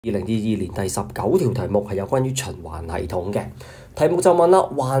2022年第19條題目係有關於循環系統嘅題目，就問啦，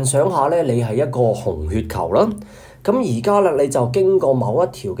幻想下咧，你係一個紅血球啦，咁而家啦，你就經過某一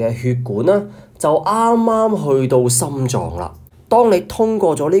條嘅血管啦，就啱啱去到心臟啦。當你通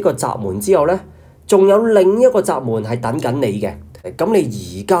過咗呢個閘門之後咧，仲有另一個閘門係等緊你嘅。咁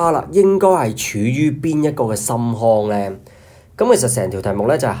你而家啦，應該係處於邊一個嘅心腔咧？咁其實成條題目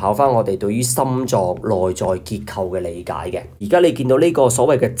咧就係考翻我哋對於心臟內在結構嘅理解嘅。而家你見到呢個所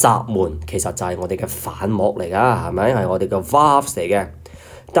謂嘅閘門，其實就係我哋嘅瓣膜嚟㗎，係咪？係我哋嘅 valves 嚟嘅。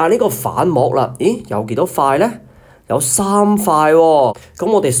但係呢個瓣膜啦，咦，有幾多塊咧？有3塊喎。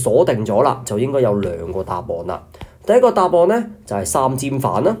咁我哋鎖定咗啦，就應該有2個答案啦。第一個答案咧就係3尖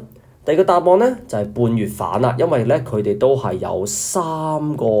瓣啦。第二個答案咧就係半月瓣啦，因為咧佢哋都係有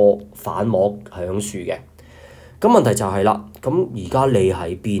3個瓣膜喺樹嘅。咁問題就係啦，咁而家你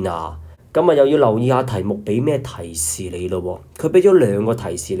喺邊啊？咁啊又要留意下題目俾咩提示你咯喎？佢俾咗2個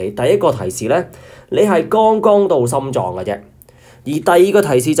提示你。第一個提示咧，你係剛剛到心臟嘅啫。而第二個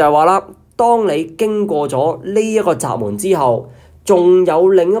提示就係話啦，當你經過咗呢一個閘門之後，仲有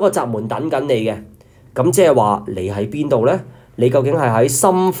另一個閘門等緊你嘅。咁即係話你喺邊度咧？你究竟係喺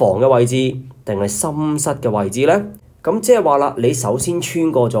心房嘅位置定係心室嘅位置咧？咁即係話啦，你首先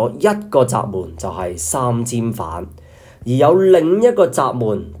穿過咗一個閘門就係3尖瓣，而有另一個閘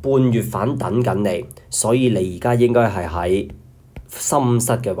門半月瓣等緊你，所以你而家應該係喺心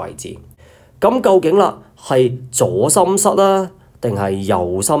室嘅位置。咁究竟啦係左心室啦，定係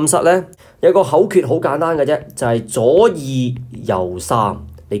右心室咧？有個口訣好簡單嘅啫，就係左2右3。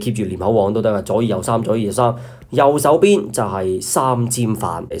你 keep 住連口簧都得㗎，左2右3，左2右3。右手邊就係3尖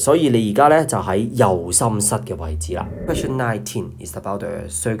瓣，所以你而家咧就喺右心室嘅位置啦。Question 19 is about the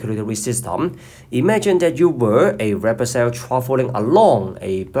circulatory system. Imagine that you were a red blood cell traveling along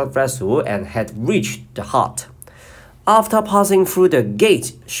a blood vessel and had reached the heart. After passing through the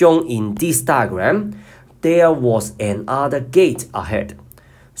gate shown in this diagram, there was another gate ahead.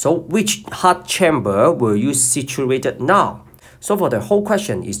 So which heart chamber were you situated now? So for the whole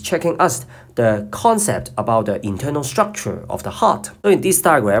question is checking us the concept about the internal structure of the heart. So in this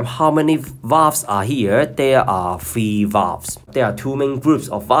diagram, how many valves are here? There are 3 valves. There are 2 main groups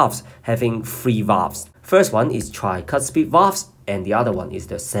of valves having 3 valves. First one is tricuspid valves and the other one is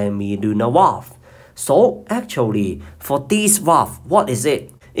the semilunar valve. So actually for this valve, what is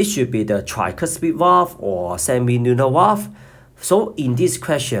it? It should be the tricuspid valve or semilunar valve. So in this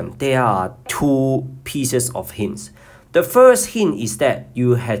question, there are 2 pieces of hints. The first hint is that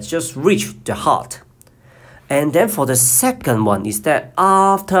you had just reached the heart. And then for the second one is that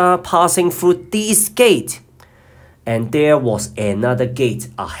after passing through this gate, and there was another gate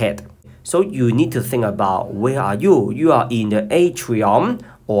ahead. So you need to think about where are you? You are in the atrium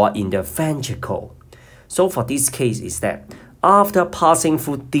or in the ventricle. So for this case is that after passing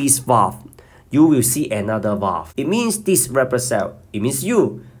through this valve, you will see another valve. It means this red blood cell. It means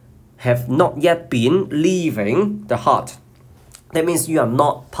you have not yet been leaving the heart. That means you are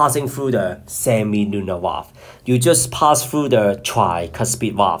not passing through the semilunar valve. You just pass through the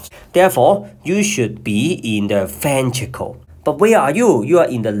tricuspid valve. Therefore, you should be in the ventricle. But where are you? You are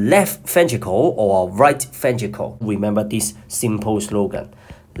in the left ventricle or right ventricle. Remember this simple slogan.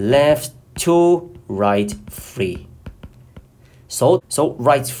 Left 2, right 3. So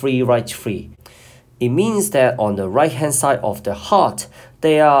right 3, right 3. It means that on the right-hand side of the heart,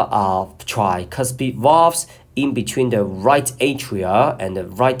 there are tricuspid valves in between the right atria and the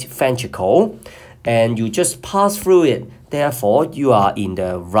right ventricle, and you just pass through it. Therefore, you are in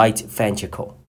the right ventricle.